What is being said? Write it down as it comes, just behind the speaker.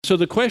so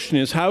the question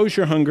is, how is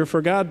your hunger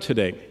for God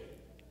today?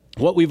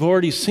 What we've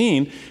already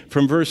seen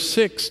from verse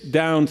 6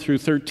 down through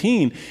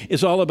 13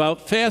 is all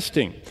about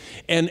fasting.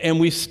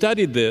 And we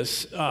studied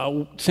this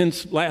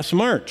since last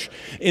March.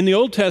 In the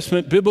Old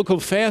Testament, biblical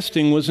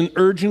fasting was an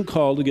urgent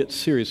call to get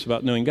serious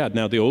about knowing God.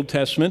 Now, the Old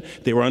Testament,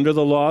 they were under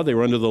the law. They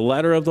were under the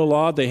letter of the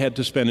law. They had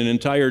to spend an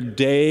entire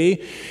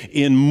day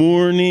in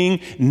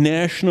mourning,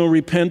 national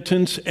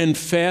repentance, and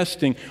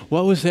fasting.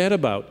 What was that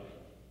about?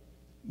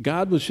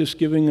 God was just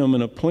giving them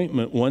an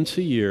appointment once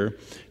a year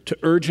to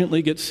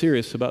urgently get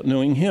serious about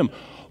knowing Him,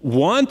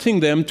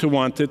 wanting them to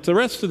want it the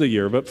rest of the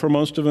year. But for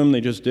most of them,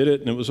 they just did it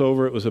and it was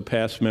over. It was a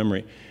past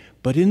memory.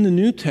 But in the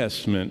New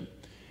Testament,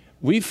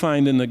 we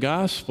find in the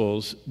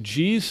Gospels,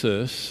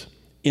 Jesus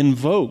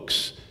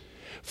invokes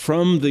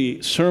from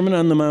the Sermon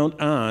on the Mount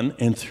on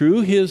and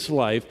through His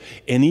life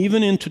and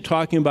even into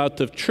talking about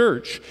the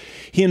church,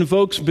 He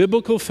invokes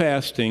biblical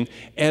fasting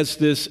as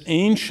this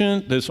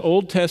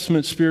Old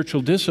Testament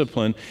spiritual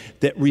discipline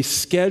that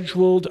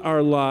rescheduled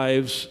our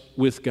lives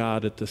with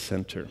God at the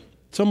center.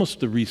 It's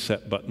almost the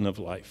reset button of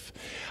life.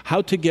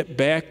 How to get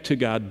back to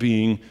God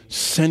being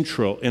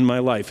central in my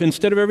life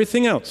instead of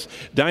everything else.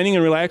 Dining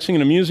and relaxing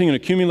and amusing and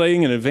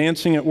accumulating and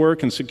advancing at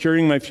work and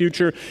securing my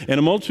future and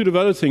a multitude of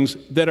other things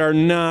that are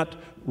not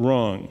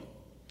wrong.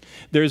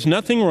 There's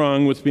nothing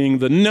wrong with being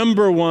the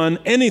number one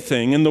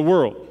anything in the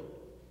world,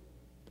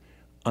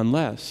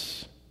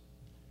 unless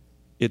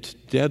it's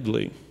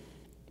deadly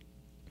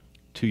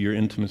to your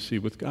intimacy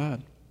with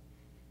God.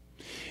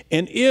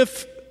 And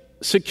if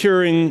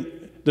securing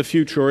the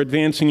future or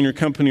advancing in your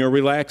company or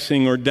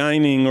relaxing or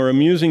dining or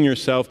amusing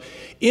yourself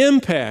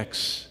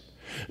impacts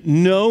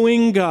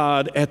knowing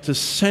God at the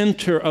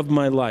center of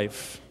my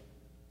life,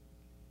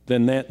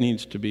 then that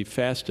needs to be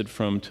fasted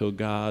from till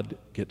God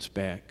gets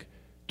back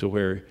to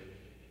where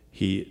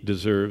He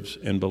deserves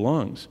and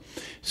belongs.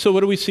 So what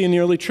do we see in the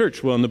early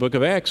church? Well, in the book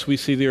of Acts, we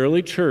see the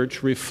early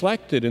church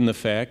reflected in the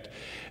fact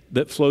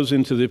that flows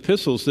into the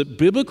epistles that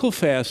biblical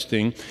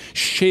fasting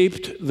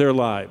shaped their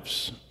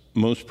lives,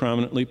 most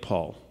prominently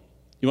Paul.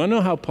 You want to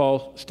know how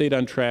Paul stayed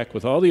on track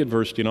with all the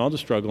adversity and all the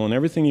struggle and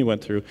everything he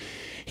went through?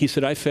 He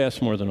said, I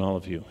fast more than all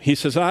of you. He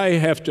says, I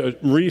have to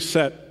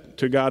reset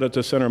to God at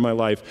the center of my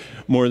life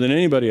more than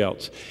anybody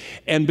else.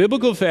 And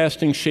biblical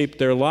fasting shaped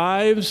their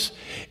lives.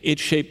 It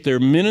shaped their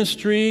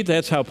ministry.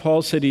 That's how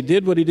Paul said he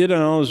did what he did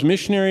on all his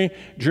missionary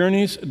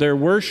journeys, their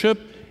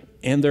worship,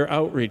 and their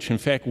outreach. In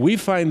fact, we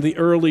find the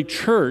early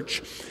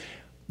church,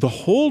 the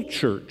whole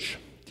church.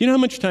 Do you know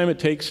how much time it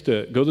takes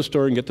to go to the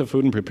store and get the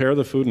food and prepare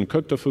the food and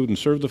cook the food and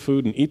serve the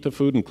food and eat the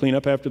food and clean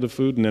up after the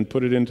food and then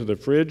put it into the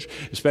fridge,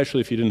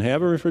 especially if you didn't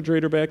have a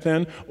refrigerator back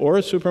then or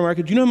a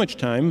supermarket? Do you know how much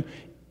time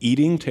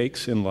eating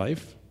takes in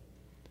life?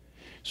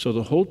 So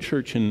the whole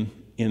church in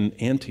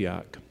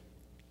Antioch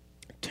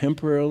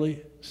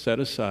temporarily set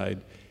aside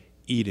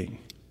eating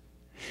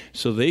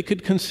so they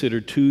could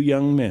consider two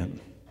young men.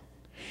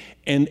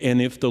 And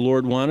if the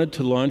Lord wanted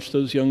to launch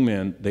those young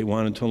men, they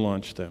wanted to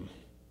launch them.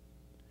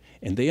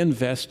 And they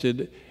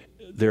invested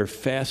their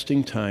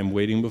fasting time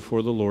waiting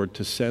before the Lord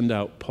to send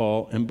out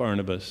Paul and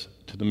Barnabas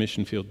to the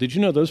mission field. Did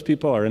you know those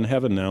people are in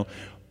heaven now,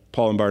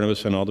 Paul and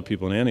Barnabas and all the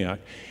people in Antioch?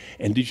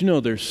 And did you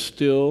know they're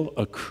still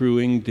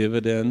accruing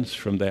dividends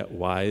from that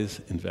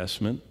wise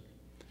investment?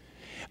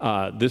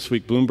 This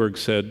week, Bloomberg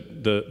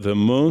said the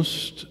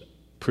most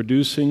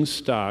producing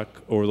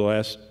stock over the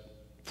last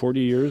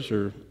 40 years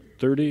or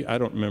 30, I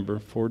don't remember,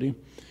 40,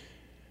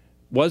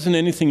 wasn't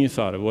anything you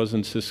thought. It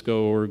wasn't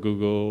Cisco or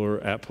Google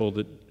or Apple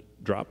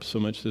that dropped so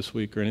much this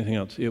week or anything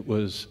else. It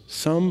was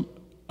some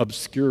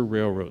obscure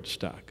railroad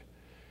stock.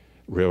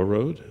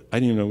 Railroad? I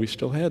didn't even know we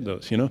still had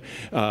those, you know.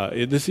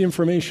 This is the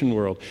information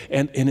world.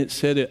 And it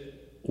said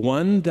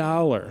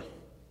 $1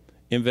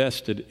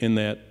 invested in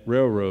that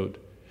railroad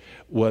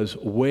was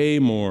way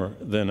more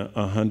than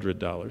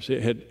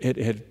 $100. It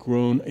had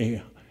grown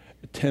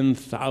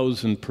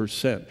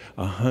 10,000%,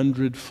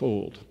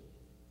 100-fold.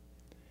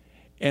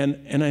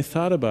 And I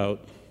thought about,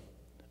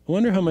 I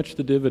wonder how much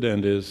the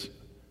dividend is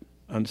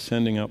on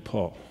sending out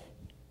Paul.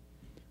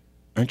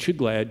 Aren't you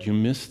glad you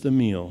missed the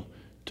meal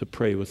to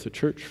pray with the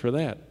church for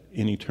that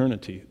in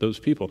eternity, those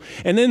people?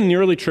 And then in the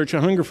early church, a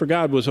hunger for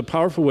God was a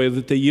powerful way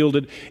that they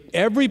yielded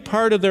every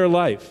part of their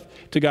life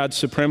to God's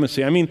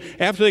supremacy. I mean,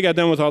 after they got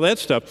done with all that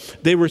stuff,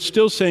 they were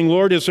still saying,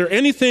 Lord, is there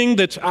anything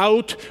that's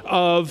out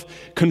of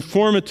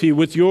conformity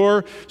with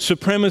your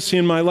supremacy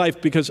in my life?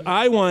 Because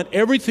I want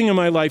everything in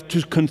my life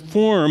to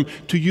conform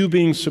to you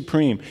being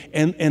supreme.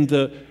 And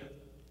the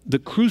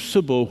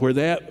crucible where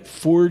that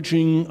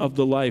forging of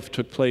the life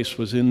took place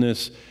was in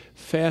this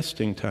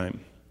fasting time.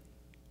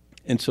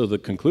 And so the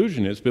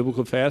conclusion is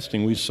biblical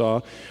fasting, we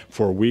saw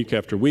for week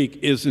after week,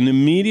 is an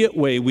immediate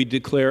way we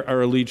declare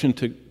our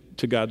allegiance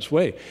to God's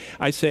way.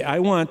 I say, I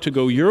want to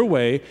go your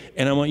way,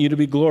 and I want you to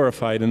be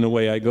glorified in the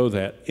way I go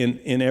that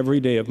in every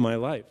day of my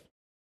life.